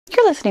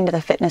You're listening to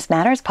the Fitness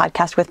Matters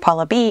podcast with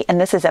Paula B, and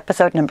this is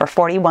episode number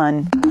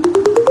 41.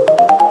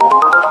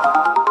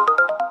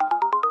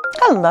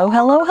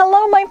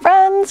 Hello, my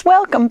friends.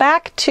 Welcome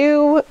back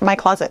to my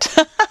closet,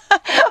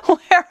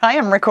 where I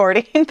am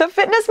recording the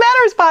Fitness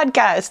Matters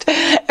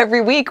podcast.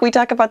 Every week we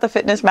talk about the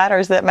fitness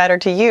matters that matter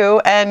to you,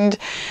 and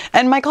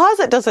my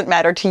closet doesn't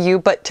matter to you,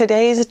 but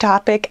today's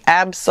topic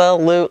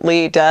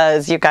absolutely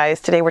does, you guys.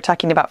 Today we're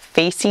talking about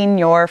facing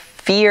your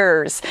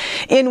fears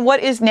in what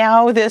is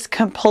now this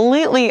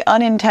completely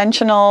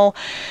unintentional,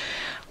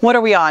 what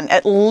are we on?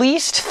 At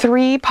least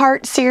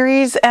 3-part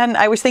series. And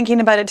I was thinking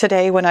about it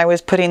today when I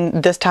was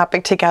putting this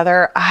topic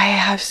together. I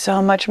have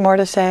so much more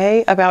to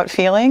say about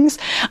feelings.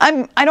 I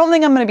don't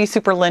think I'm going to be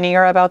super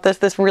linear about this.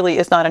 This really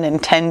is not an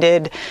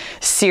intended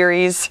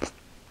series.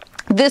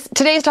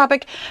 Today's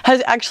topic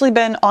has actually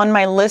been on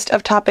my list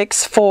of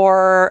topics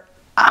for,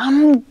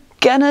 I'm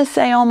gonna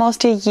say,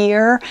 almost a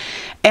year.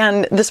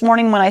 And this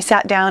morning when I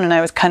sat down and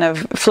I was kind of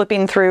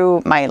flipping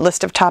through my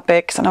list of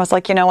topics, and I was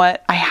like, you know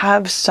what? I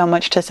have so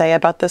much to say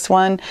about this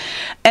one.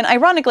 And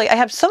ironically, I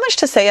have so much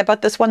to say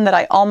about this one that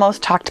I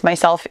almost talked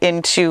myself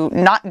into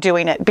not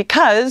doing it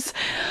because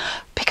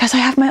I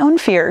have my own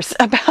fears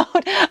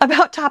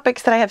about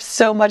topics that I have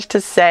so much to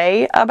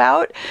say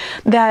about,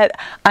 that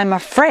I'm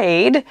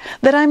afraid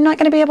that I'm not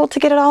going to be able to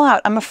get it all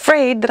out. I'm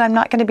afraid that I'm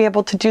not going to be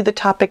able to do the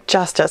topic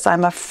justice.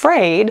 I'm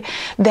afraid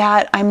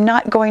that I'm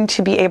not going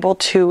to be able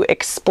to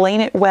explain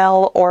it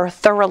well or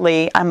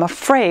thoroughly. I'm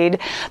afraid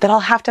that I'll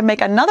have to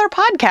make another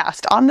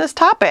podcast on this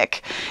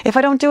topic if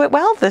I don't do it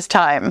well this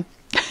time.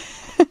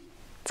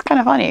 It's kind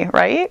of funny,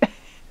 right?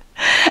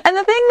 And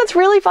the thing that's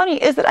really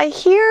funny is that I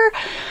hear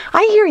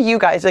you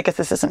guys, I guess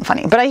this isn't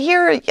funny, but I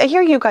hear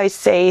you guys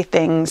say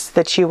things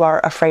that you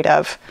are afraid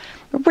of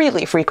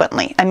really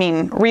frequently. I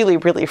mean, really,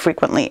 really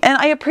frequently. And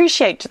I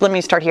appreciate, let me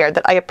start here,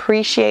 that I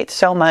appreciate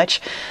so much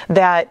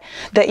that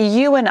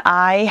you and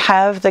I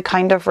have the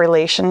kind of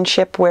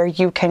relationship where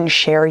you can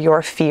share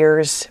your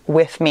fears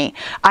with me.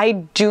 I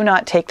do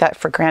not take that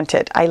for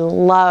granted. I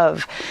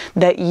love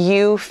that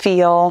you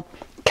feel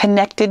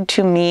connected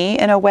to me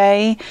in a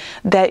way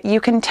that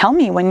you can tell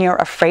me when you're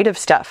afraid of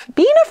stuff.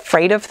 Being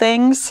afraid of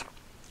things,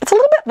 it's a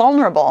little bit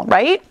vulnerable,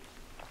 right?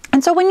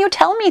 And so when you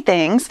tell me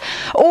things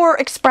or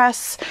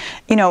express,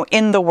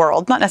 in the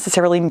world, not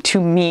necessarily to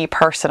me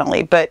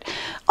personally, but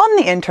on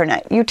the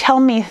internet, you tell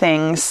me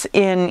things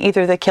in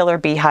either the Killer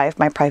Beehive,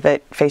 my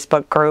private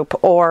Facebook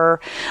group, or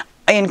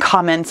in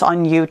comments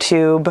on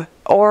YouTube,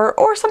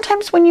 or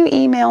sometimes when you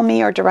email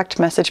me or direct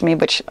message me,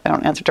 which I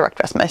don't answer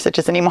direct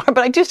messages anymore, but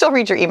I do still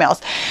read your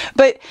emails.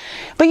 But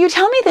you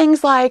tell me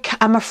things like,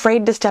 I'm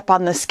afraid to step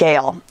on the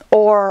scale,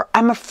 or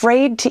I'm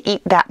afraid to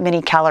eat that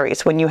many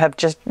calories, when you have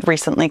just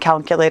recently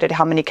calculated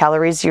how many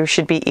calories you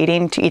should be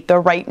eating to eat the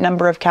right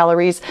number of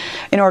calories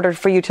in order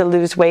for you to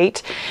lose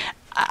weight.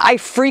 I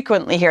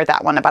frequently hear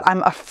that one about,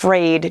 I'm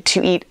afraid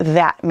to eat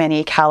that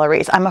many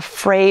calories. I'm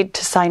afraid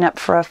to sign up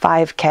for a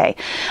 5K.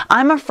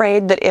 I'm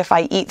afraid that if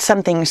I eat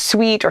something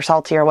sweet or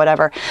salty or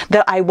whatever,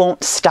 that I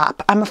won't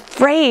stop. I'm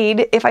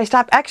afraid if I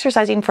stop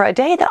exercising for a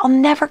day that I'll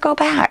never go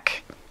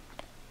back.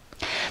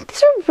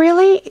 These are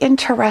really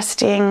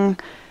interesting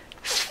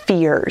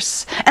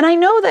fears. And I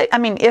know that,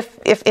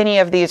 if any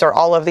of these or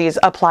all of these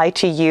apply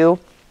to you,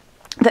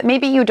 that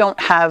maybe you don't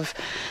have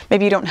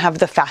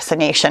the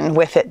fascination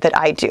with it that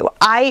I do.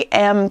 I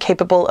am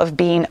capable of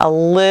being a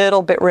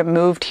little bit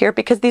removed here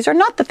because these are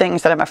not the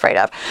things that I'm afraid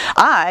of.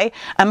 I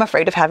am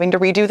afraid of having to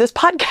redo this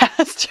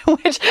podcast,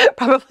 which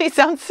probably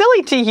sounds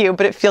silly to you,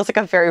 but it feels like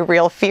a very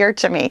real fear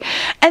to me.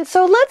 And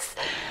so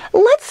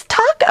let's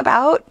talk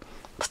about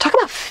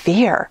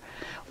fear.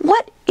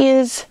 What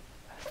is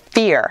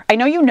fear? I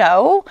know you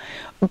know,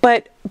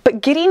 but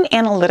getting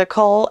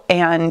analytical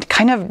and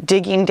kind of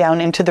digging down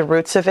into the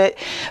roots of it,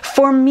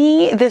 for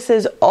me, this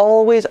is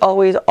always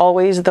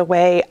the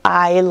way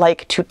I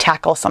like to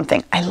tackle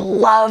something. I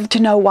love to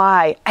know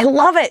why. I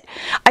love it.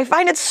 I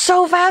find it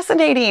so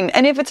fascinating.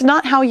 And if it's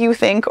not how you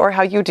think or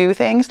how you do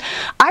things,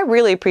 I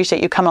really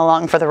appreciate you coming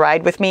along for the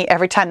ride with me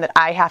every time that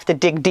I have to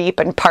dig deep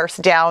and parse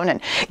down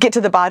and get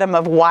to the bottom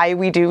of why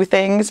we do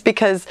things,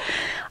 because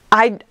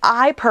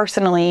I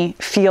personally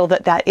feel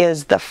that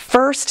is the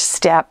first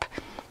step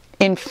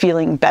in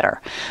feeling better.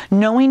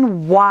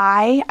 Knowing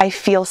why I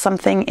feel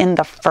something in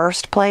the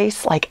first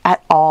place, like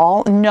at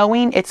all,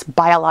 knowing its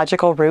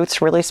biological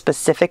roots really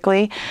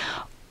specifically,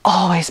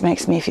 always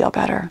makes me feel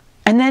better.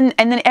 And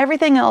then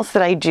everything else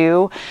that I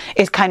do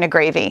is kind of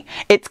gravy.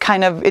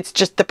 It's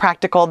just the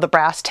practical, the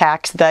brass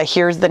tacks,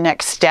 here's the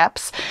next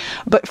steps.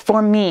 But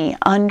for me,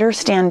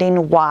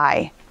 understanding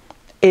why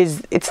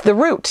it's the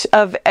root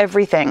of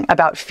everything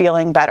about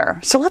feeling better.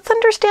 So let's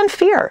understand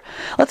fear.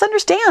 Let's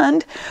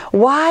understand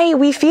why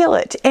we feel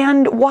it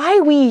and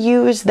why we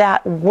use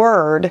that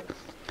word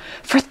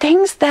for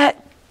things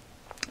that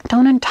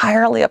don't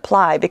entirely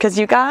apply. Because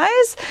you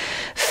guys,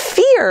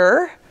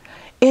 fear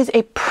is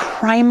a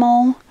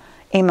primal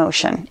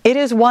emotion. It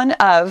is one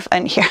of,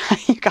 and here,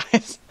 you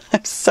guys,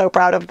 I'm so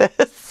proud of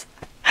this.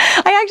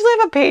 I actually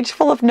have a page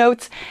full of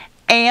notes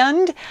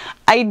And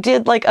I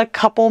did like a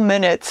couple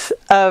minutes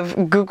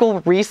of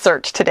Google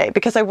research today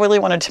because I really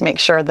wanted to make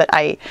sure that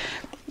I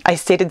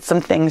stated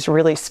some things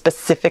really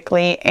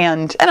specifically,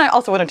 and I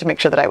also wanted to make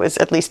sure that I was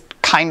at least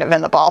kind of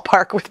in the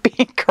ballpark with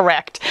being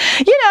correct.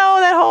 You know,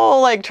 that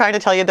whole like trying to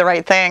tell you the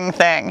right thing.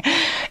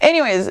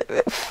 Anyways,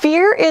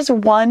 fear is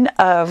one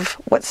of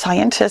what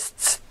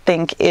scientists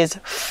think is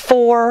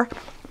 4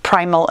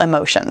 primal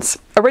emotions.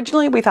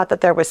 Originally, we thought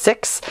that there was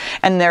 6,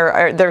 and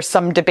there's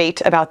some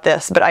debate about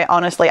this, but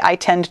I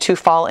tend to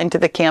fall into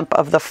the camp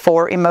of the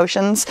 4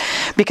 emotions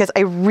because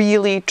I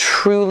really,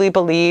 truly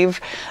believe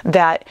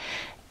that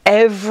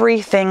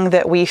everything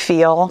that we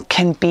feel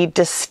can be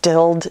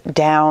distilled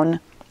down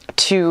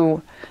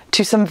to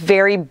some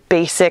very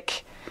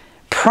basic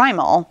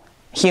primal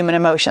human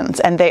emotions,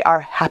 and they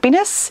are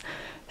happiness,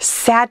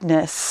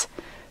 sadness,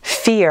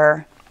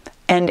 fear,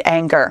 and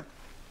anger.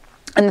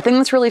 And the thing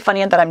that's really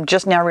funny that I'm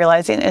just now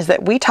realizing is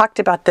that we talked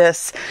about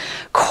this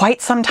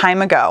quite some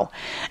time ago.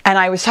 And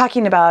I was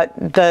talking about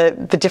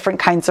the different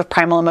kinds of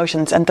primal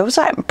emotions. And those,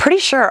 I'm pretty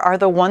sure, are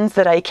the ones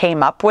that I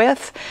came up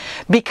with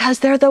because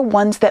they're the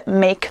ones that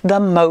make the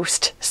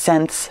most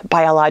sense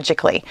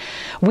biologically.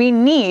 We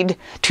need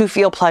to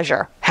feel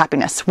pleasure,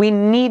 happiness. We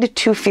need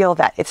to feel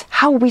that. It's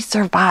how we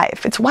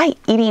survive. It's why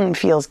eating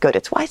feels good.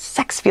 It's why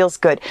sex feels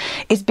good.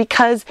 Is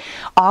because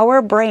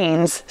our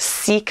brains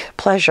seek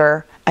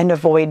pleasure and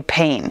avoid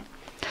pain.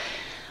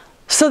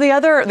 So the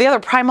other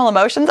primal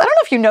emotions, I don't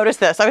know if you noticed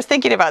this, I was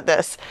thinking about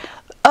this.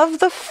 Of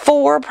the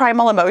 4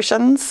 primal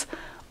emotions,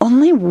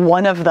 only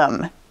one of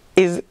them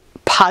is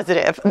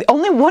positive.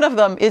 Only one of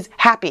them is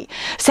happy.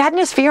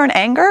 Sadness, fear, and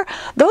anger,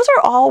 those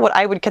are all what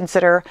I would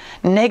consider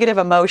negative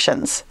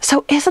emotions.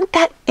 So isn't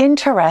that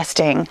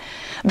interesting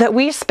that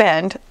we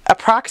spend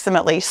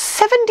approximately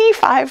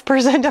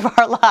 75% of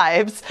our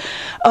lives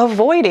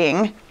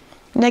avoiding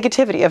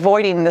negativity,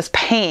 avoiding this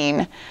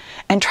pain,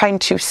 and trying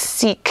to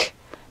seek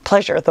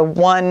pleasure, the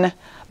one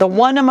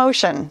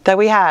emotion that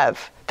we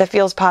have that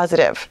feels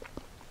positive.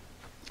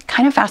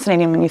 Kind of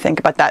fascinating when you think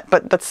about that,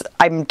 but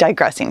I'm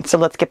digressing, so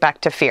let's get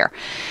back to fear.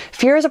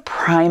 Fear is a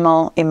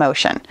primal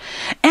emotion,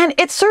 and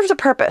it serves a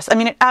purpose. I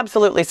mean, it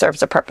absolutely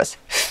serves a purpose.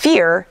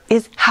 Fear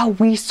is how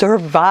we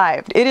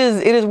survived. It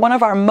is one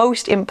of our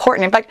most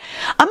important. In fact,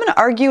 I'm going to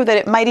argue that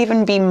it might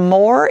even be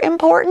more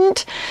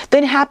important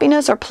than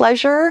happiness or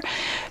pleasure,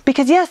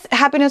 because yes,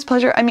 happiness,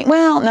 pleasure, I mean,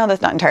 well, no,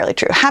 that's not entirely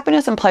true.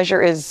 Happiness and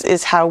pleasure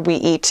is how we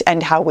eat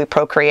and how we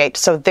procreate,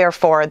 so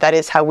therefore that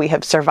is how we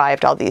have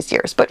survived all these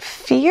years. But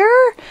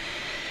fear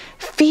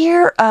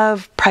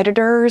of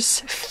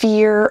predators,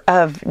 fear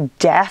of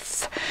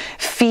death,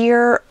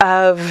 fear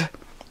of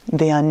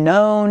the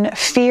unknown,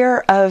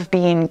 fear of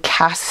being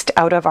cast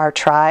out of our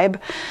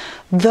tribe,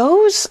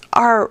 those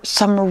are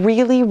some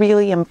really,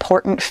 really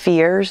important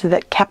fears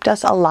that kept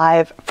us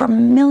alive for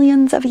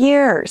millions of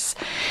years.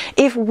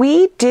 If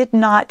we did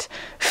not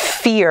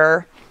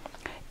fear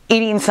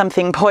eating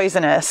something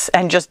poisonous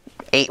and just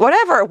ate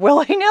whatever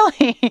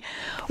willy-nilly,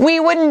 we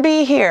wouldn't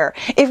be here.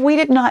 If we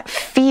did not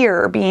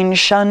fear being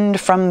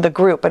shunned from the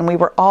group and we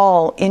were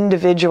all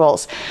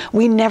individuals,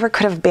 we never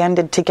could have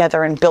banded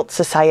together and built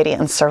society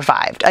and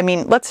survived. I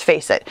mean, let's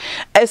face it,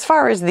 as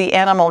far as the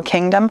animal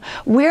kingdom,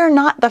 we're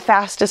not the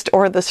fastest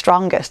or the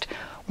strongest.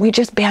 We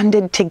just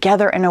banded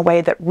together in a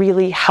way that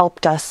really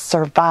helped us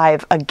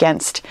survive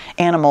against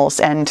animals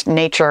and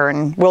nature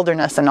and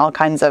wilderness and all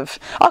kinds of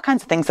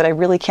things that I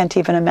really can't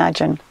even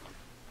imagine.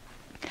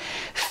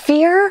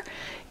 Fear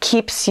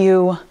keeps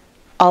you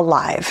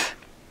alive.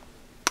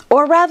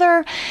 Or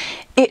rather,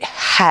 it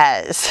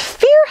has.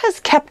 Fear has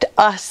kept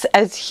us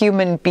as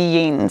human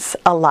beings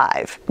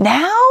alive.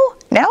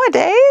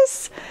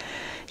 Nowadays,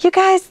 you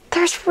guys,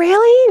 there's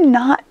really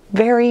not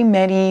very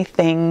many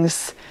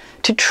things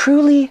to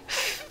truly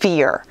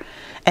fear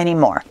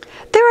anymore.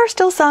 There are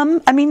still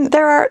some. I mean,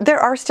 there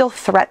are still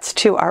threats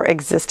to our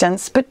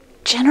existence, but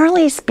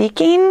generally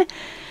speaking,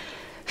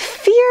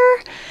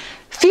 fear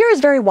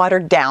is very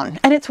watered down,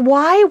 and it's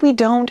why we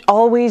don't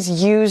always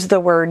use the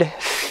word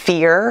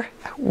fear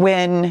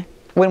when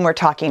we're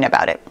talking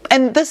about it.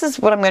 And this is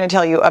what I'm going to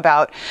tell you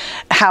about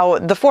how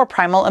the 4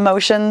 primal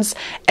emotions,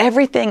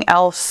 everything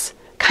else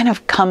kind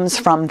of comes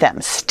from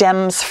them,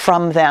 stems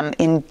from them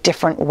in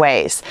different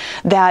ways.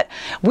 That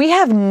we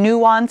have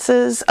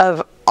nuances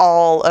of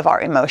all of our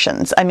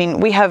emotions. I mean,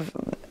 we have,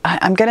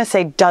 I'm going to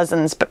say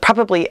dozens, but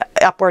probably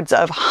upwards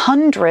of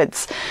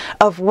hundreds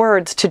of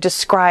words to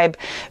describe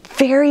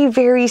very,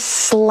 very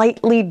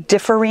slightly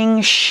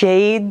differing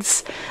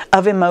shades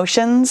of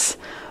emotions,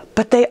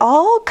 but they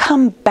all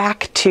come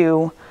back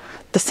to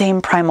the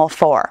same primal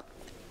 4.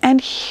 And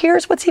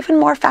here's what's even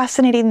more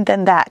fascinating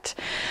than that.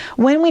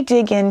 When we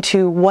dig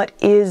into what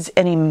is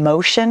an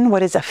emotion,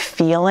 what is a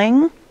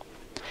feeling,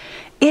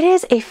 it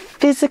is a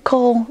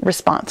physical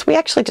response. We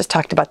actually just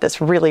talked about this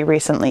really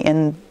recently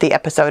in the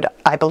episode,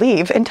 I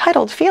believe,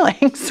 entitled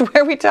Feelings,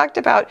 where we talked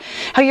about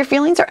how your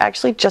feelings are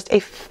actually just a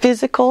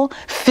physiological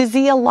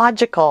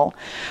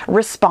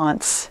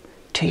response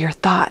to your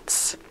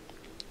thoughts.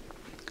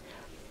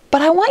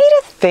 But I want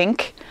you to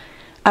think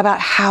about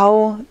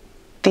how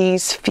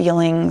these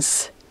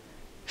feelings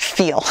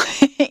feel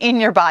in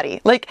your body,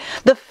 like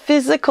the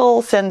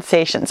physical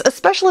sensations,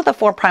 especially the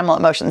four primal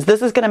emotions.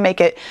 This is going to make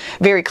it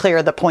very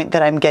clear the point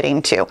that I'm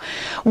getting to.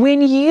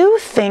 When you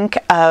think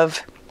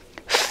of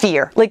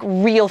fear, like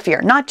real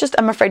fear, not just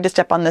I'm afraid to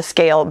step on the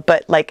scale,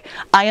 but like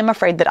I am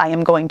afraid that I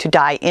am going to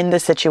die in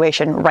this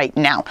situation right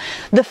now.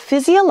 The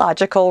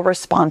physiological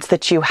response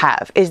that you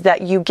have is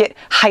that you get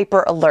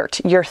hyper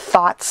alert. Your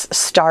thoughts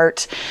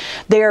start,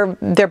 they're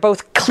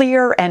both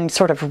clear and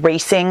sort of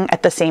racing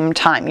at the same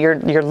time. You're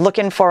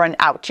looking for an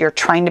out. You're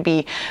trying to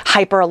be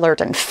hyper alert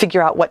and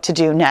figure out what to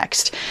do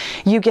next.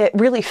 You get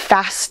really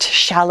fast,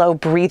 shallow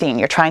breathing.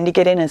 You're trying to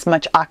get in as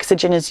much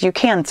oxygen as you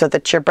can so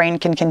that your brain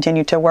can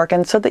continue to work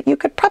and so that you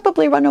could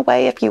probably run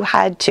away if you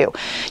had to.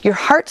 Your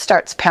heart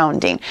starts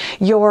pounding.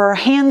 Your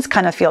hands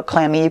kind of feel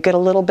clammy. You get a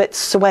little bit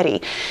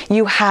sweaty.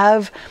 You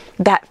have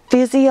that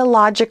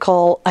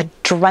physiological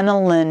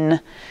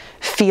adrenaline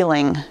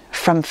feeling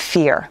from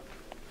fear.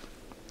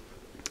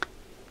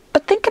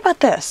 But think about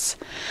this.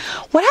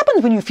 What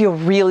happens when you feel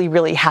really,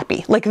 really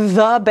happy? Like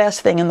the best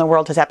thing in the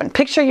world has happened.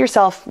 Picture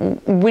yourself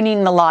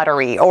winning the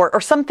lottery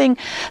or something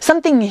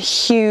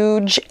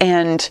huge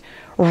and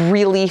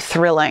really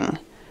thrilling.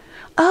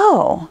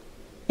 Oh,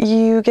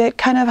 you get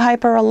kind of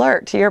hyper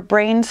alert. Your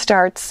brain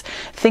starts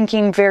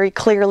thinking very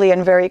clearly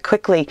and very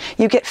quickly.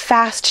 You get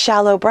fast,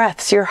 shallow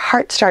breaths. Your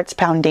heart starts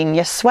pounding.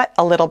 You sweat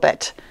a little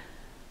bit.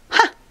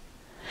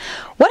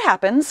 What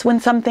happens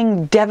when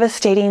something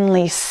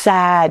devastatingly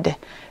sad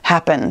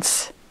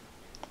happens?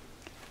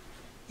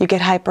 You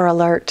get hyper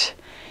alert.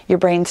 Your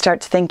brain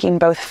starts thinking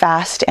both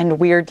fast and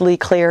weirdly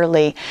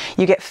clearly.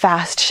 You get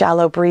fast,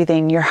 shallow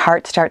breathing. Your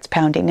heart starts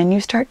pounding and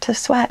you start to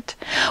sweat.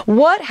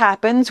 What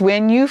happens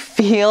when you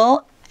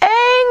feel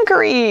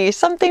angry?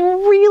 Something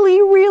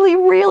really, really,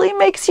 really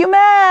makes you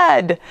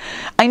mad.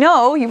 I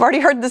know, you've already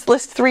heard this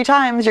list 3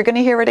 times. You're going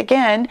to hear it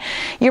again.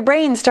 Your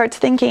brain starts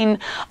thinking,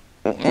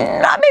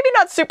 maybe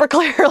not super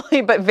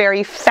clearly, but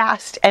very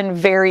fast and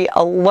very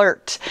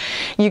alert.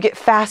 You get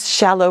fast,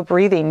 shallow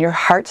breathing. Your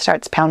heart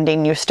starts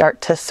pounding. You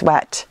start to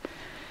sweat.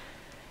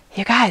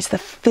 You guys, the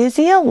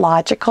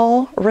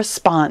physiological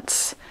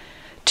response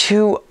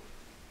to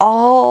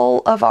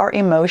all of our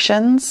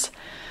emotions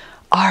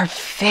are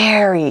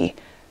very,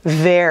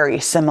 very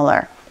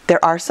similar.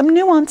 There are some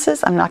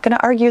nuances. I'm not going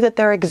to argue that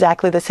they're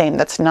exactly the same.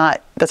 That's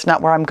not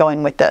where I'm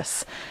going with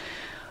this.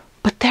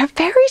 But they're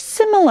very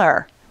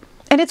similar.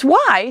 And it's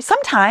why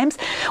sometimes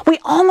we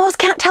almost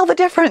can't tell the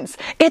difference.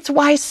 It's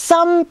why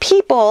some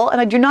people, and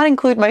I do not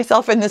include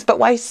myself in this, but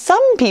why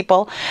some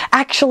people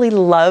actually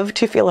love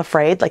to feel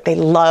afraid, like they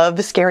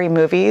love scary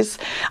movies.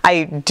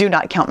 I do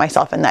not count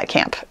myself in that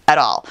camp at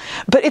all.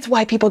 But it's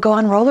why people go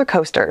on roller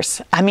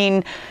coasters. I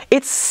mean,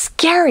 it's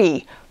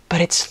scary, but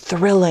it's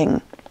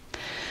thrilling.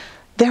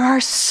 There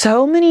are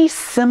so many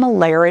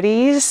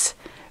similarities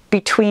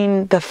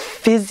between the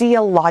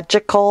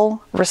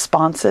physiological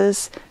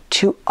responses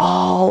to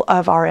all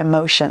of our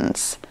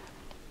emotions.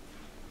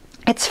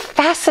 It's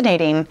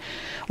fascinating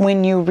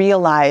when you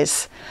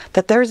realize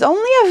that there's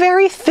only a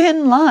very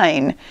thin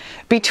line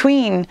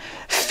between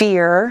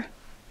fear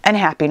and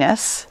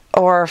happiness,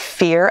 or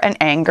fear and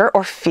anger,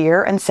 or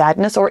fear and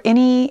sadness, or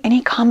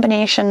any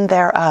combination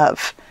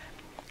thereof.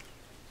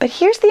 But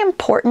here's the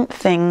important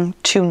thing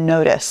to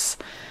notice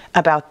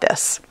about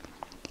this.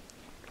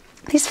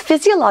 These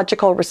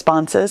physiological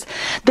responses,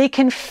 they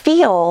can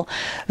feel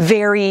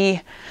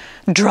very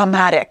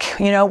dramatic.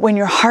 You know, when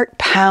your heart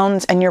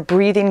pounds and your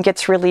breathing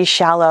gets really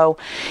shallow,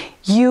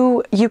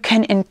 you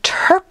can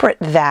interpret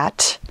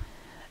that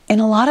in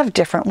a lot of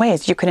different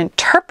ways. You can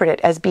interpret it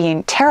as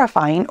being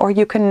terrifying, or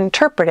you can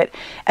interpret it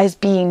as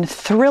being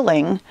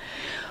thrilling,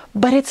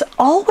 but it's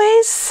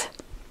always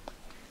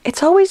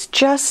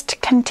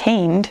just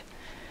contained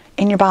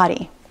in your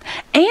body.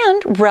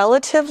 And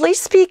relatively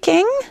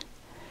speaking,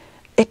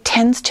 it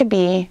tends to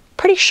be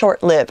pretty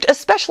short-lived,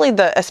 especially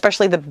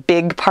the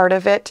big part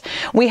of it.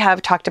 We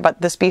have talked about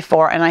this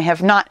before, and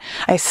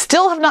I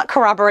still have not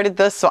corroborated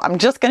this, so I'm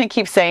just going to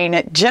keep saying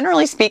it.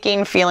 Generally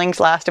speaking, feelings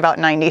last about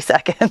 90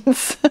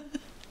 seconds.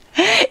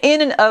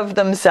 In and of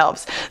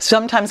themselves.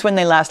 Sometimes when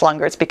they last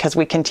longer, it's because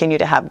we continue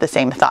to have the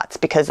same thoughts,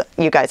 because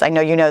you guys, I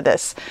know you know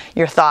this,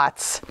 your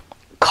thoughts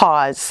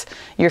cause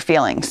your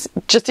feelings.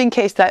 Just in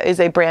case that is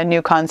a brand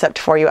new concept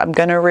for you, I'm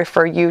going to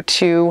refer you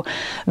to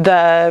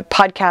the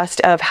podcast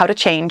of How to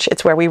Change.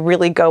 It's where we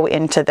really go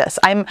into this.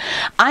 I'm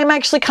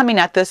actually coming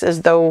at this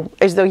as though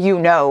you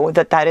know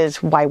that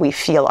is why we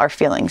feel our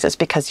feelings, is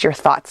because your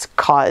thoughts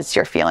cause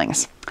your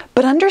feelings.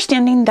 But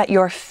understanding that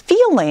your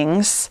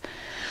feelings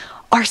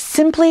are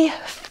simply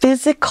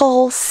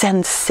physical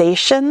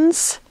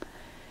sensations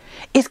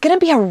is going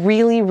to be a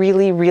really,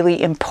 really,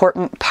 really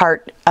important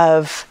part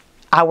of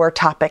our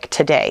topic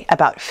today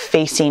about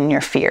facing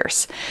your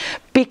fears.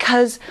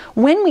 Because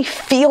when we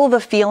feel the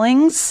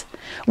feelings,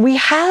 we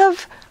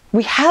have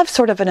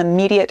sort of an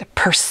immediate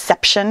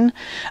perception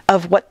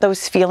of what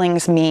those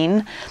feelings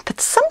mean that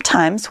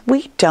sometimes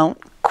we don't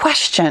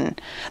question,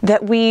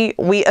 that we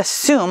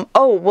assume,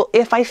 oh, well,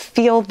 if I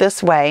feel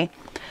this way,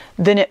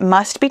 then it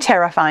must be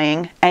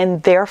terrifying,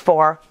 and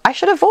therefore I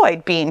should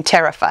avoid being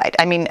terrified.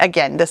 I mean,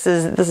 again, this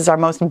is our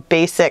most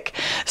basic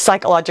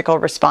psychological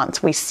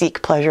response. We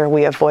seek pleasure,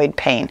 we avoid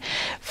pain.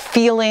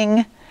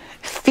 Feeling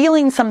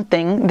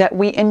something that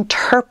we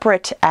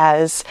interpret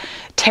as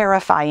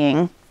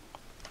terrifying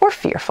or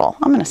fearful.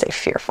 I'm going to say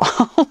fearful.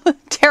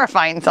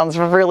 Terrifying sounds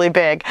really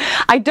big.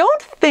 I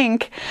don't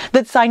think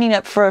that signing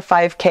up for a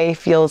 5K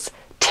feels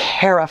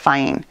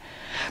terrifying,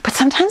 but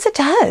sometimes it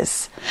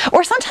does.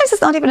 Or sometimes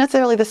it's not even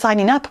necessarily the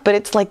signing up, but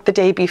it's like the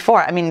day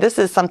before. I mean, this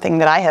is something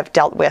that I have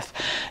dealt with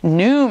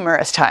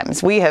numerous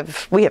times. We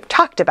have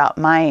talked about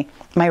my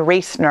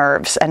race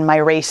nerves and my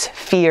race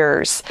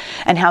fears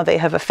and how they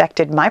have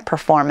affected my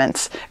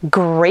performance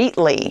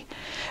greatly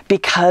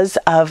because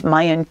of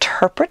my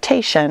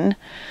interpretation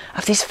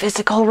of these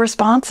physical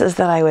responses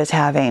that I was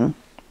having.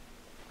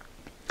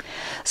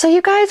 So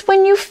you guys,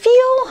 when you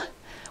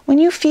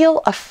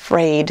feel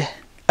afraid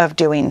of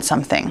doing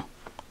something,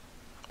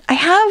 I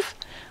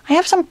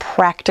have some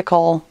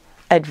practical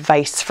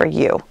advice for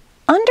you.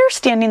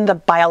 Understanding the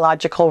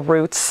biological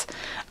roots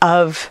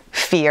of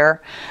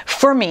fear,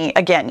 for me,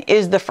 again,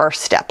 is the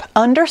first step.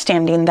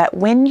 Understanding that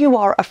when you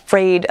are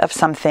afraid of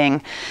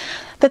something,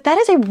 that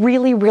is a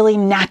really, really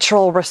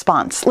natural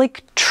response.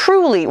 Like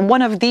truly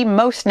one of the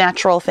most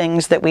natural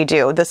things that we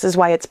do. This is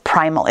why it's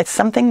primal. It's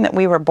something that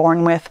we were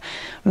born with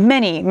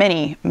many,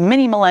 many,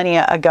 many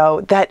millennia ago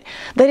that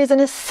is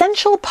an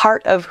essential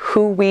part of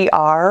who we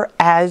are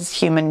as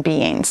human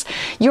beings.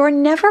 You're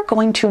never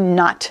going to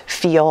not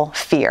feel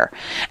fear.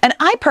 And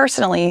I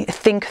personally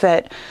think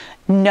that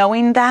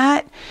knowing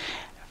that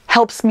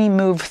helps me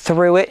move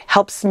through it,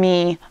 helps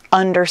me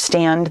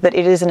understand that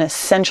it is an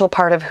essential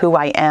part of who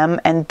I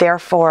am, and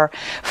therefore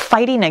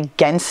fighting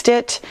against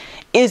it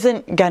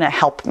isn't gonna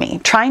help me.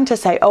 Trying to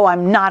say, oh,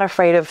 I'm not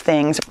afraid of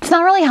things, it's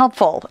not really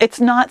helpful.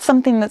 It's not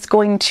something that's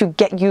going to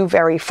get you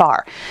very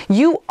far.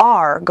 You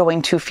are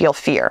going to feel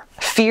fear.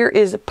 Fear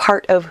is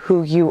part of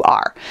who you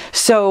are.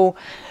 So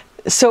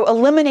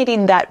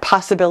eliminating that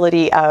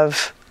possibility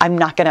of I'm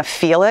not gonna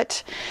feel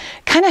it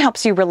kind of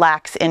helps you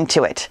relax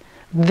into it.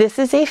 This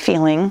is a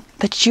feeling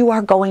that you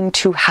are going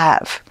to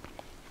have.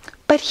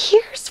 But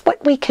here's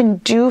what we can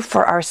do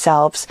for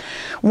ourselves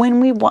when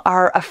we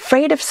are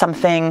afraid of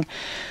something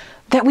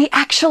that we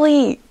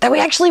actually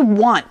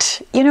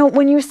want. You know,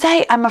 when you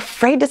say, I'm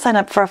afraid to sign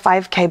up for a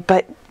 5K,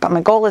 but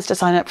my goal is to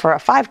sign up for a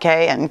 5K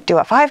and do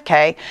a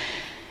 5K,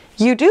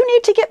 you do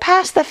need to get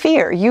past the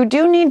fear. You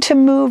do need to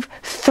move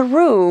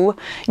through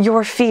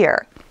your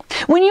fear.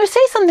 When you say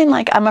something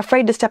like, I'm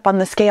afraid to step on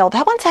the scale,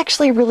 that one's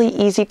actually really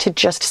easy to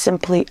just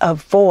simply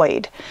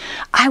avoid.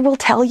 I will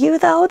tell you,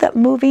 though, that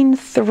moving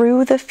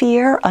through the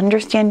fear,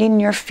 understanding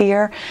your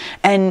fear,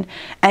 and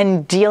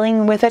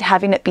dealing with it,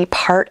 having it be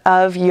part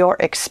of your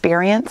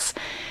experience,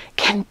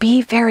 can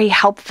be very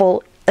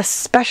helpful,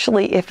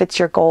 especially if it's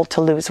your goal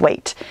to lose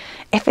weight.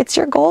 If it's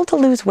your goal to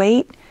lose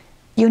weight,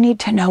 you need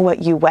to know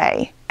what you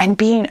weigh. And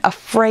being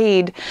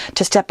afraid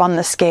to step on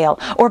the scale,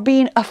 or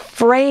being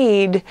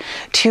afraid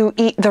to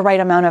eat the right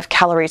amount of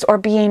calories, or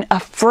being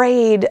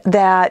afraid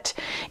that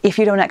if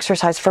you don't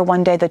exercise for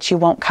one day that you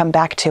won't come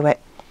back to it.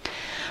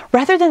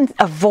 Rather than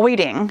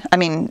avoiding,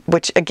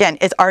 which again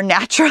is our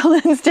natural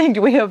instinct,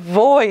 we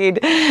avoid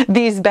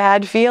these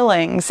bad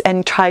feelings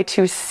and try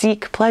to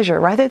seek pleasure.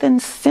 Rather than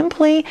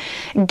simply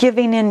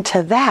giving in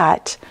to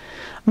that,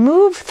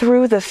 move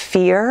through the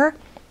fear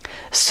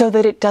so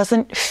that it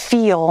doesn't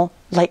feel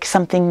like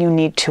something you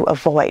need to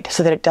avoid,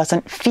 so that it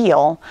doesn't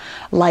feel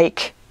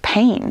like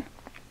pain.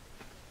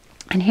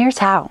 And here's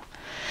how.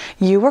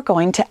 You are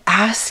going to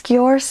ask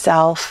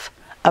yourself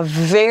a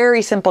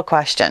very simple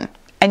question,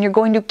 and you're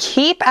going to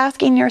keep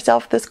asking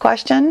yourself this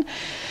question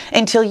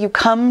until you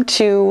come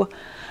to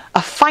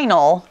a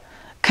final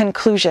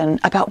conclusion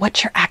about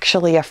what you're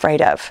actually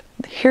afraid of.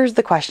 Here's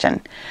the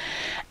question.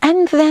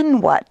 And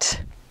then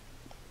what?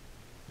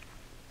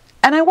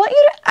 And I want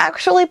you to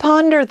actually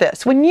ponder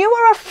this. When you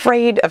are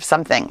afraid of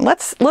something,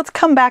 let's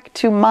come back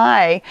to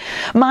my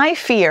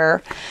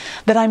fear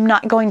that I'm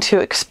not going to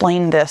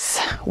explain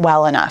this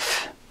well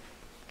enough.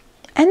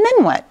 And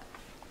then what?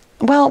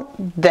 Well,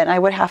 then I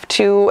would have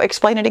to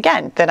explain it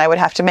again. Then I would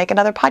have to make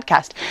another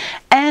podcast.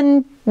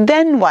 And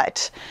then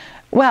what?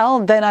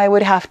 Well, then I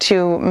would have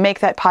to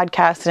make that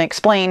podcast and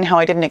explain how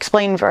I didn't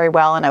explain very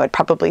well, and I would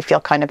probably feel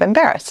kind of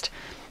embarrassed.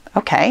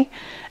 Okay.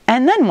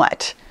 And then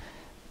what?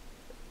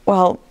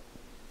 Well,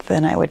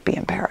 then I would be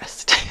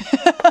embarrassed.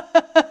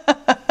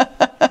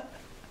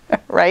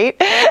 Right?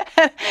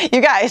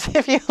 You guys,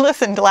 if you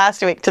listened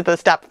last week to the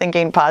Stop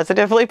Thinking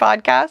Positively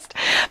podcast,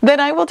 then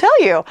I will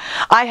tell you,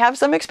 I have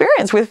some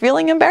experience with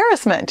feeling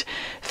embarrassment.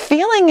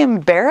 Feeling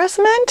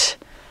embarrassment?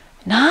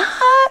 Not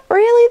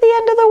really the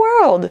end of the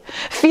world.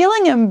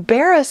 Feeling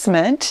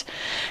embarrassment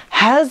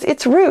has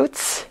its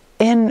roots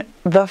in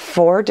the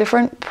 4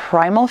 different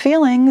primal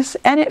feelings,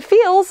 and it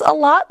feels a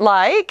lot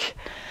like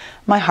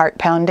my heart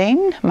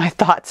pounding, my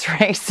thoughts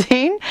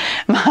racing,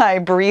 my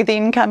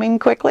breathing coming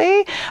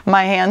quickly,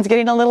 my hands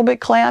getting a little bit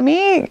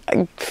clammy,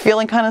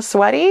 feeling kind of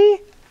sweaty.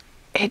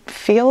 It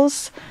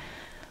feels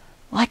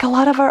like a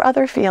lot of our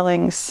other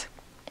feelings.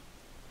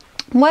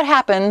 What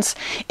happens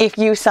if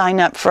you sign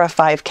up for a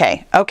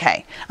 5K?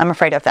 Okay, I'm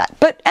afraid of that.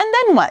 And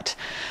then what?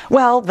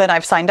 Well, then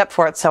I've signed up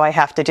for it, so I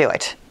have to do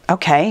it.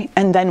 Okay,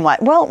 and then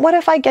what? Well, what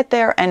if I get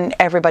there and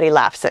everybody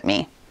laughs at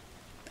me?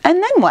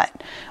 And then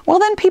what? Well,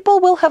 then people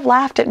will have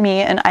laughed at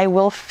me and I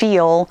will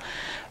feel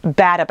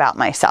bad about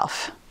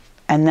myself.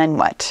 And then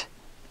what?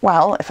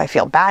 Well, if I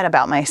feel bad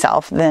about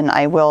myself, then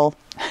I will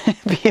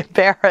be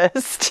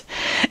embarrassed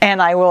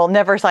and I will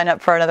never sign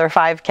up for another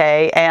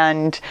 5K,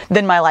 and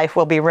then my life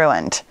will be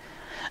ruined.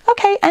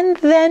 Okay, and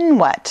then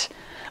what?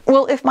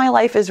 Well, if my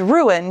life is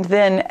ruined,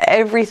 then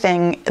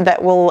everything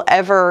that will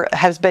ever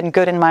has been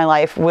good in my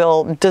life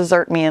will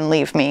desert me and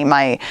leave me.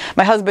 My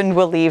husband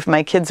will leave,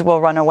 my kids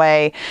will run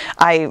away,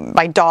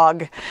 my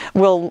dog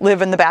will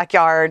live in the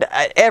backyard,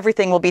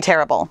 everything will be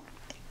terrible.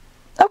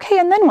 Okay,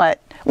 and then what?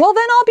 Well,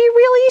 then I'll be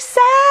really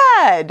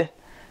sad.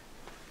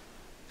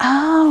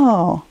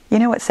 Oh, you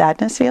know what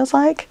sadness feels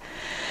like?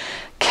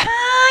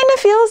 Kind of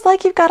feels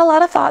like you've got a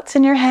lot of thoughts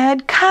in your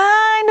head,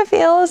 kind of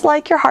feels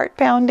like your heart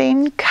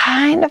pounding,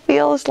 kind of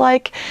feels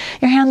like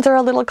your hands are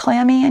a little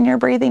clammy and your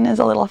breathing is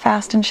a little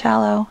fast and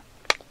shallow.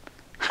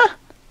 Huh.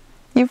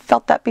 You've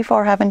felt that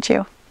before, haven't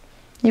you?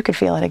 You could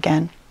feel it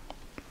again.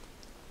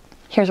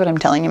 Here's what I'm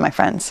telling you, my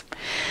friends.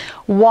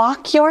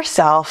 Walk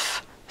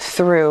yourself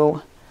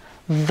through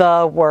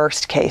the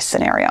worst case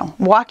scenario.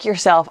 Walk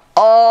yourself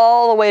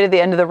all the way to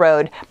the end of the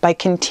road by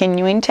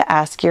continuing to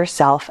ask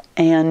yourself,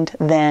 and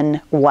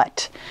then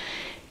what?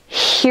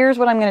 Here's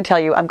what I'm going to tell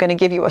you. I'm going to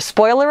give you a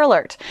spoiler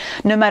alert.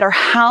 No matter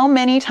how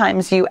many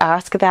times you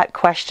ask that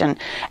question,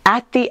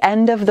 at the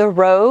end of the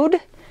road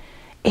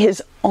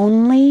is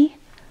only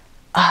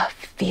a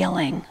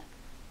feeling.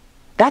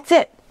 That's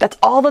it. That's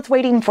all that's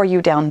waiting for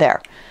you down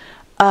there.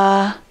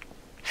 A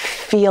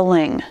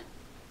feeling.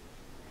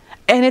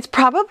 And it's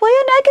probably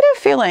a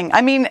negative feeling.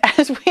 I mean,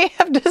 as we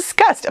have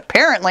discussed,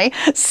 apparently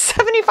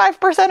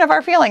 75% of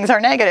our feelings are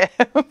negative,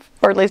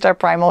 or at least our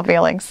primal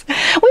feelings.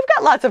 We've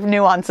got lots of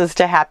nuances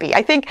to happy.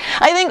 I think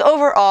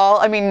overall,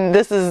 I mean,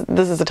 this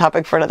is a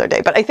topic for another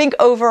day, but I think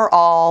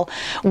overall,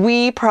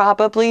 we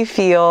probably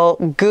feel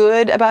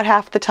good about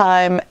half the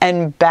time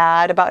and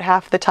bad about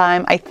half the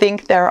time. I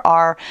think there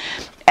are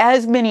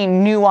as many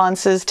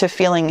nuances to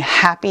feeling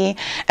happy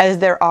as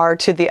there are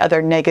to the other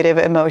negative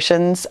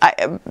emotions.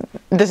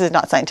 This is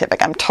not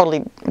scientific. I'm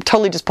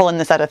totally just pulling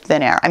this out of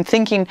thin air. I'm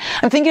thinking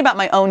about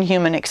my own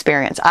human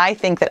experience. I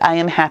think that I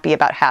am happy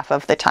about half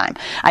of the time.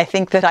 I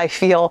think that I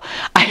feel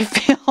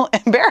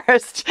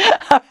embarrassed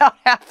about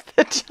half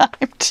the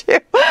time too,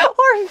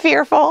 or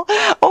fearful,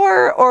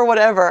 or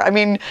whatever. I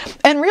mean,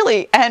 and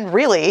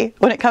really,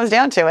 when it comes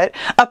down to it,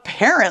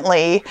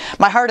 apparently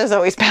my heart is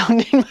always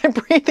pounding, my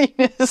breathing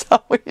is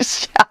always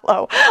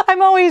shallow.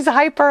 I'm always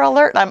hyper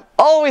alert. I'm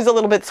always a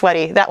little bit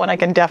sweaty. That one I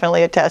can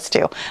definitely attest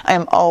to. I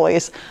am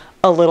always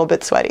a little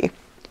bit sweaty.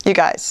 You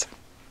guys,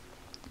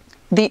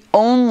 the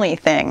only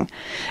thing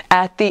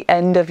at the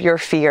end of your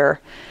fear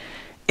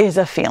is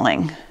a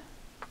feeling.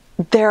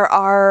 There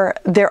are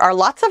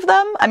lots of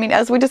them. I mean,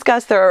 as we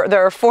discussed,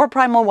 there are 4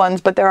 primal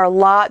ones, but there are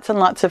lots and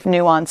lots of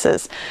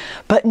nuances.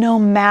 But no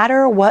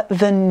matter what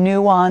the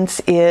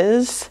nuance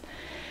is,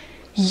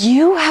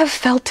 you have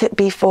felt it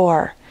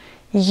before.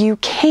 You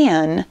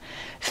can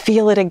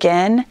feel it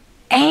again,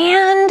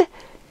 and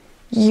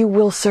you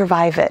will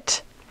survive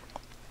it.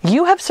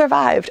 You have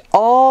survived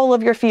all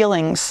of your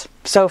feelings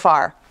so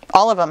far.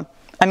 All of them.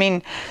 I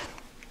mean,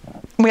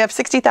 we have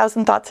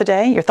 60,000 thoughts a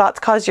day. Your thoughts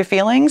cause your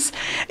feelings.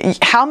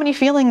 How many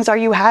feelings are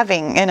you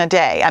having in a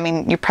day? I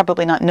mean, you're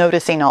probably not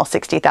noticing all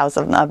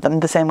 60,000 of them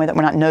the same way that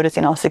we're not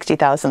noticing all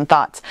 60,000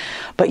 thoughts.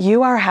 But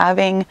you are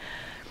having,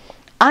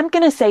 I'm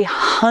going to say,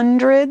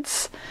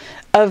 hundreds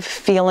of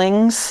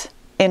feelings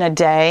in a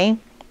day,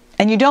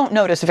 and you don't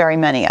notice very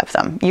many of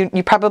them.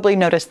 You probably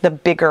notice the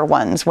bigger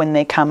ones when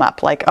they come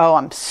up, like, oh,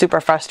 I'm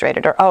super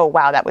frustrated, or oh,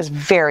 wow, that was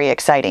very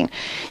exciting.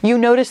 You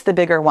notice the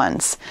bigger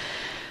ones.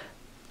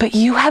 But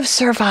you have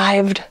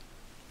survived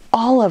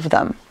all of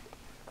them.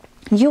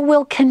 You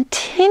will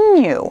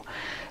continue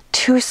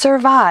to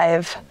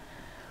survive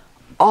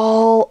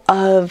all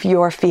of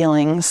your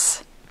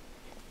feelings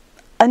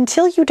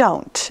until you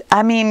don't.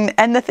 I mean,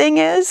 and the thing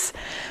is,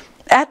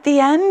 at the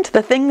end,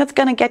 the thing that's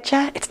going to get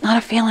you, it's not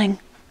a feeling.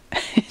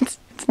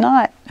 It's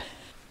not.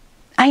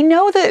 I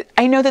know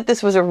that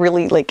this was a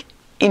really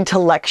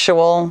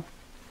intellectual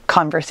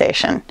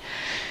conversation.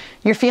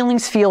 Your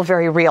feelings feel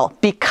very real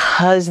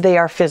because they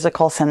are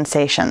physical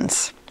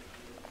sensations.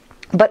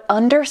 But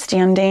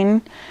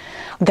understanding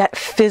that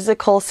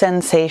physical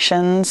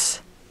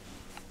sensations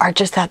are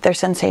just that, they're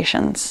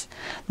sensations.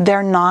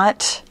 They're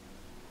not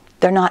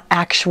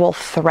actual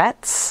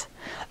threats.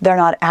 They're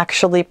not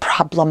actually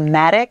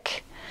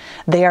problematic.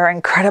 They are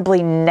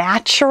incredibly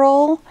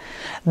natural.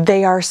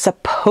 They are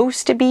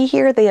supposed to be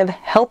here. They have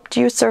helped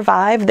you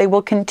survive. They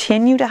will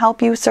continue to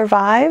help you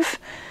survive.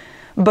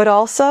 But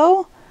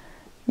also,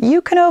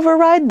 you can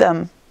override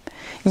them.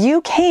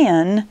 You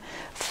can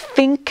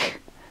think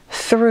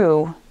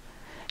through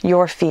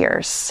your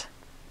fears.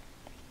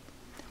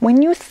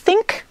 When you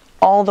think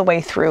all the way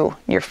through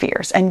your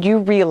fears and you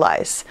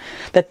realize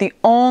that the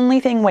only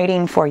thing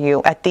waiting for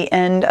you at the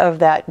end of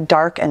that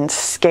dark and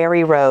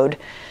scary road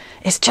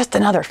is just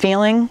another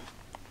feeling,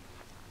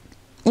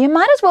 you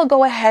might as well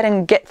go ahead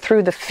and get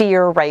through the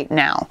fear right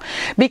now,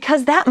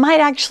 because that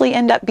might actually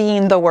end up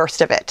being the worst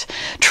of it.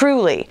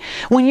 Truly,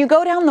 when you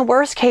go down the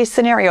worst case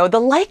scenario, the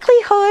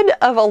likelihood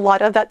of a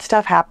lot of that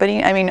stuff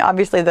happening, I mean,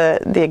 obviously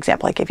the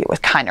example I gave you was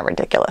kind of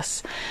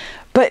ridiculous,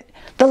 but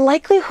the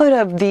likelihood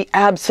of the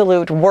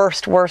absolute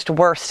worst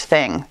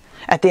thing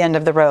at the end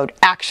of the road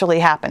actually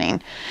happening,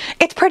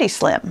 it's pretty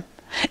slim.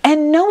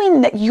 And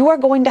knowing that you are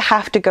going to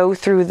have to go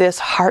through this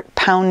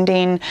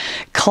heart-pounding,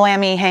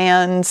 clammy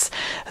hands,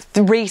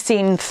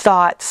 racing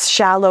thoughts,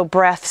 shallow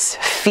breaths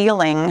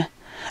feeling,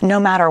 no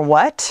matter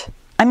what,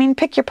 I mean,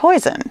 pick your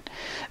poison.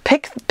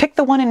 Pick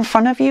the one in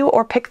front of you,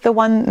 or pick the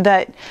one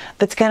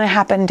that's going to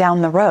happen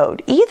down the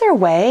road. Either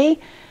way,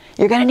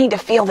 you're going to need to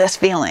feel this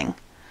feeling.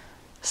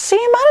 So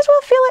you might as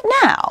well feel it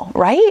now,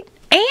 right?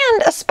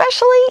 And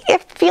especially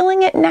if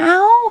feeling it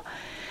now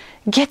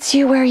gets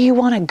you where you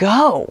want to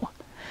go.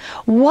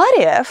 What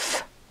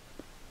if,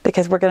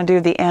 because we're going to do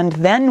the and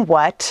then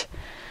what,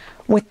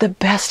 with the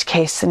best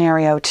case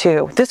scenario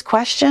too. This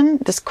question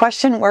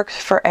works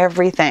for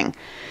everything.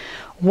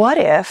 What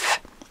if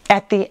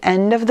at the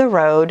end of the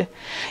road,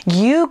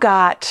 you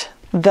got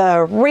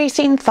the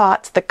racing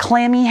thoughts, the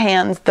clammy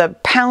hands, the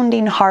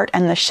pounding heart,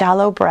 and the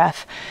shallow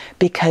breath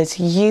because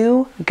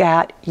you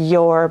got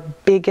your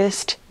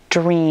biggest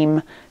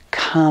dream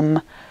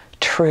come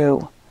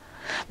true?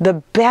 The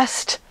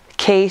best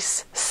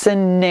case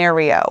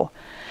scenario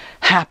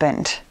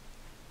happened.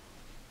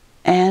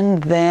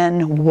 And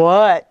then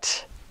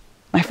what?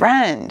 My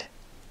friend,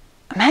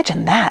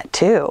 imagine that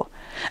too.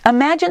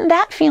 Imagine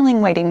that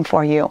feeling waiting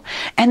for you.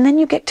 And then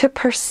you get to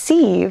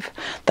perceive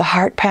the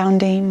heart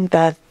pounding,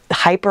 the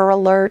hyper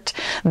alert,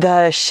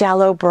 the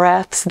shallow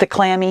breaths, the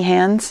clammy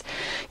hands.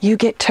 You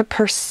get to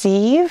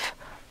perceive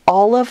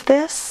all of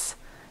this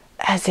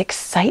as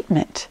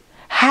excitement,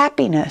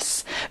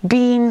 happiness,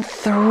 being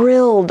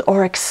thrilled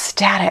or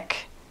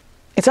ecstatic.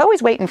 It's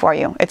always waiting for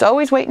you. It's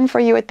always waiting for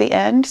you at the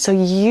end, so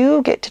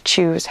you get to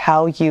choose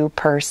how you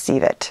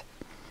perceive it.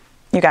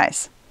 You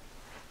guys,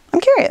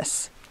 I'm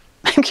curious.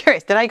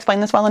 Did I explain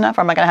this well enough,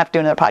 or am I going to have to do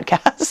another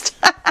podcast?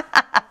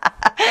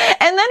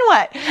 And then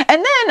what? And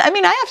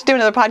then, I have to do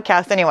another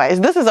podcast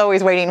anyways. This is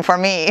always waiting for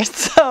me.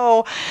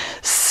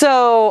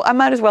 So I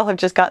might as well have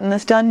just gotten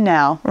this done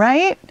now,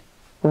 right?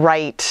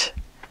 Right.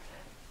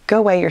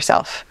 Go weigh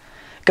yourself.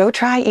 Go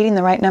try eating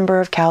the right number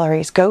of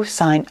calories. Go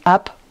sign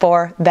up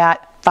for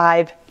that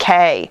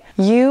 5K.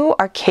 You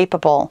are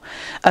capable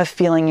of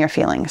feeling your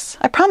feelings.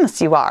 I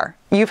promise you are.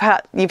 You've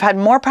had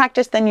more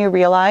practice than you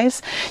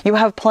realize. You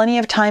have plenty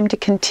of time to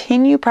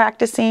continue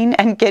practicing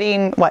and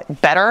getting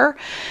better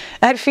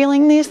at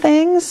feeling these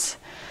things.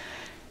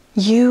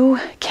 You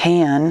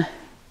can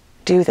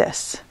do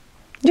this.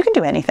 You can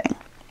do anything.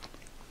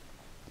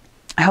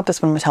 I hope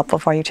this one was helpful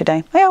for you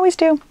today. I always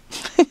do.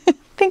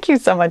 Thank you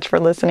so much for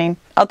listening.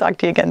 I'll talk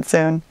to you again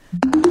soon.